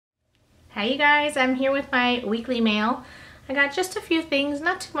Hi you guys, I'm here with my weekly mail. I got just a few things,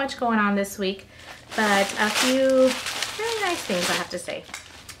 not too much going on this week, but a few very nice things I have to say.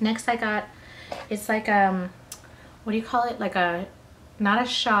 Next I got, it's like what do you call it? Like a, not a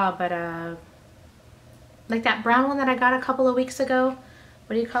shawl, but a, like that brown one that I got a couple of weeks ago.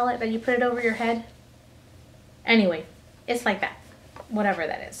 What do you call it? That you put it over your head? Anyway, it's like that, whatever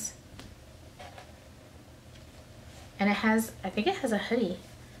that is. And it has, I think it has a hoodie.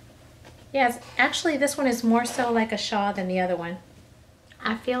 Yeah, actually this one is more so like a shawl than the other one.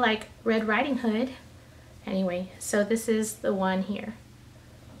 I feel like Red Riding Hood. Anyway, so this is the one here.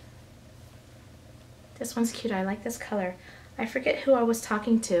 This one's cute. I like this color. I forget who I was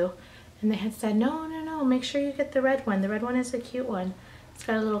talking to, and they had said, no, make sure you get the red one. The red one is a cute one. It's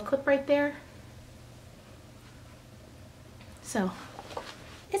got a little clip right there. So,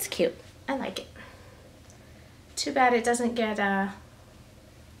 it's cute. I like it. Too bad it doesn't get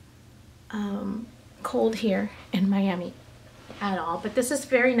cold here in Miami at all. But this is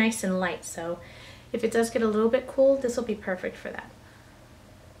very nice and light, so if it does get a little bit cool, this will be perfect for that.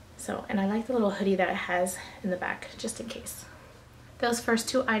 So, and I like the little hoodie that it has in the back, just in case. Those first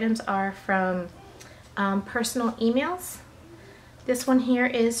two items are from personal emails. This one here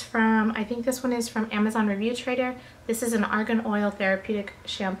is from, I think this one is from Amazon Review Trader. This is an argan oil therapeutic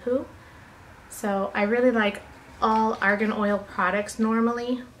shampoo. So I really like all argan oil products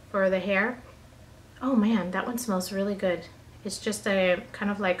normally for the hair. Oh man, that one smells really good. It's just a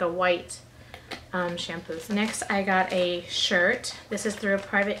kind of like a white shampoo. Next I got a shirt. This is through a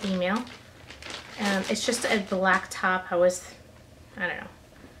private email. It's just a black top. I don't know.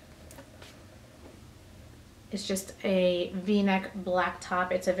 It's just a V-neck black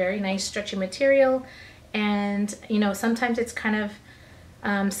top. It's a very nice stretchy material, and you know, sometimes it's kind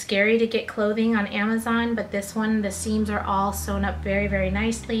of scary to get clothing on Amazon, but this one, the seams are all sewn up very, very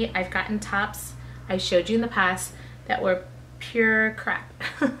nicely. I've gotten tops I showed you in the past that were pure crap.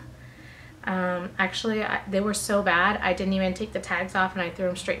 Actually, they were so bad I didn't even take the tags off and I threw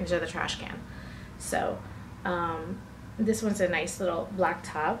them straight into the trash can. So this one's a nice little black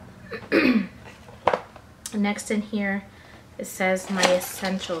top. Next in here, it says my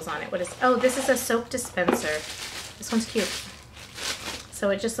essentials on it. What is, oh, this is a soap dispenser. This one's cute. So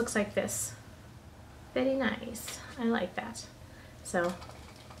it just looks like this. Very nice. I like that. So,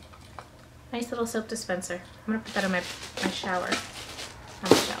 nice little soap dispenser. I'm gonna put that on my shower.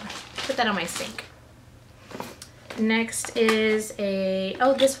 Put that on my sink. Next is a,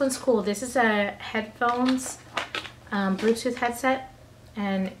 oh, this one's cool. This is a headphones, Bluetooth headset.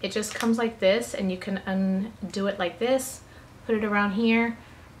 And it just comes like this, and you can undo it like this, put it around here,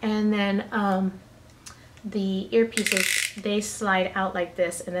 and then the earpieces, they slide out like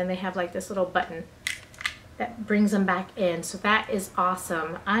this, and then they have like this little button that brings them back in. So that is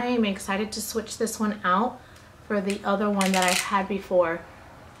awesome. I'm excited to switch this one out for the other one that I've had before,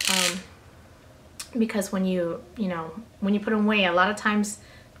 because when you when you put them away, a lot of times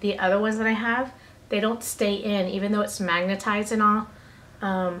the other ones that I have, they don't stay in, even though it's magnetized and all.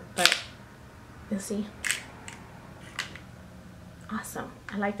 But you'll see. Awesome.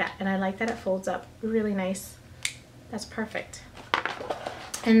 I like that. And I like that it folds up really nice. That's perfect.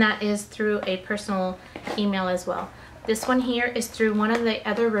 And that is through a personal email as well. This one here is through one of the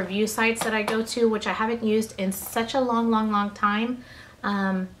other review sites that I go to, which I haven't used in such a long time.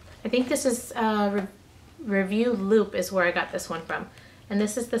 I think this is Review Loop is where I got this one from. And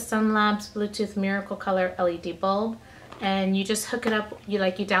this is the Sunlabs Bluetooth Miracle Color LED bulb. And you just hook it up, you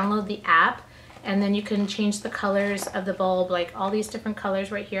download the app, and then you can change the colors of the bulb, like all these different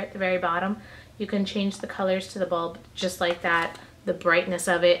colors right here at the very bottom. You can change the colors to the bulb just like that, the brightness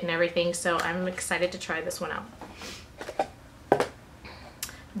of it and everything. So I'm excited to try this one out.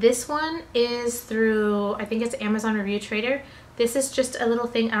 This one is through, I think it's Amazon Review Trader. This is just a little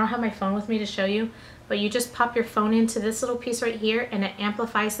thing. I don't have my phone with me to show you, but you just pop your phone into this little piece right here, and it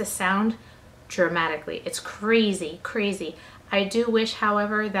amplifies the sound dramatically. It's crazy. I do wish,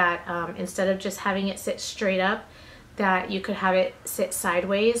 however, that instead of just having it sit straight up, that you could have it sit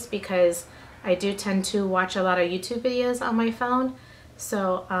sideways, because I do tend to watch a lot of YouTube videos on my phone.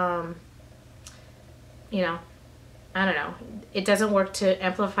 So you know, I don't know, it doesn't work to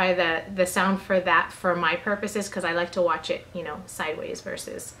amplify the sound for that for my purposes, because I like to watch it, you know, sideways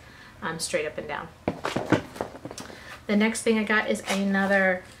versus straight up and down. The next thing I got is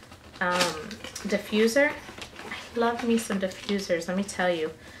another diffuser. I love me some diffusers, let me tell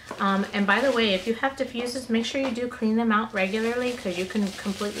you. And by the way, if you have diffusers, make sure you do clean them out regularly, because you can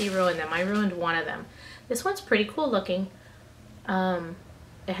completely ruin them. I ruined one of them. This one's pretty cool looking.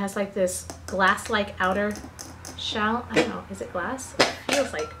 It has like this glass-like outer shell. I don't know, is it glass? It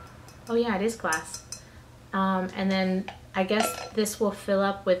feels like Oh yeah, it is glass. And then I guess this will fill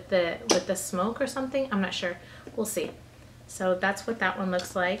up with the smoke or something. I'm not sure. We'll see. So that's what that one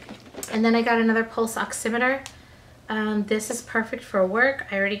looks like. And then I got another pulse oximeter. This is perfect for work.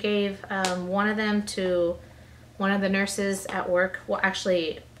 I already gave one of them to one of the nurses at work. Well,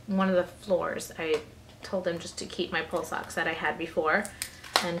 actually, one of the floors. I told them just to keep my pulse ox that I had before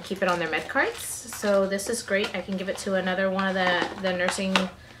and keep it on their med carts. So this is great. I can give it to another one of the nursing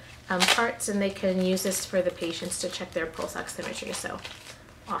carts, and they can use this for the patients to check their pulse oximetry. So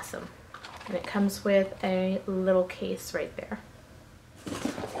awesome. And it comes with a little case right there.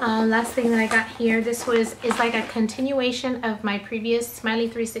 Last thing that I got here, this is like a continuation of my previous Smiley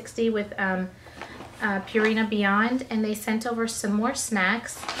 360 with Purina Beyond, and they sent over some more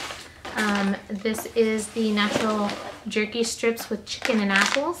snacks. This is the natural jerky strips with chicken and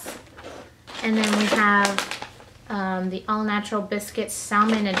apples, and then we have the all natural biscuits,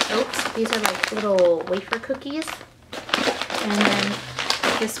 salmon and oats. These are like little wafer cookies. And then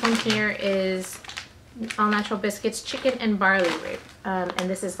this one here is all natural biscuits, chicken and barley rape. And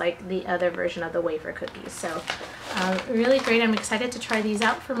this is like the other version of the wafer cookies. So really great. I'm excited to try these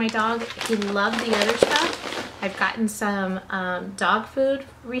out for my dog. He loved the other stuff. I've gotten some dog food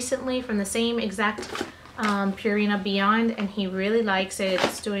recently from the same exact Purina Beyond, and he really likes it.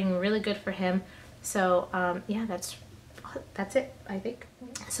 It's doing really good for him. So yeah, that's it, I think.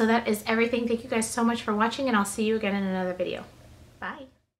 So that is everything. Thank you guys so much for watching, and I'll see you again in another video. Bye.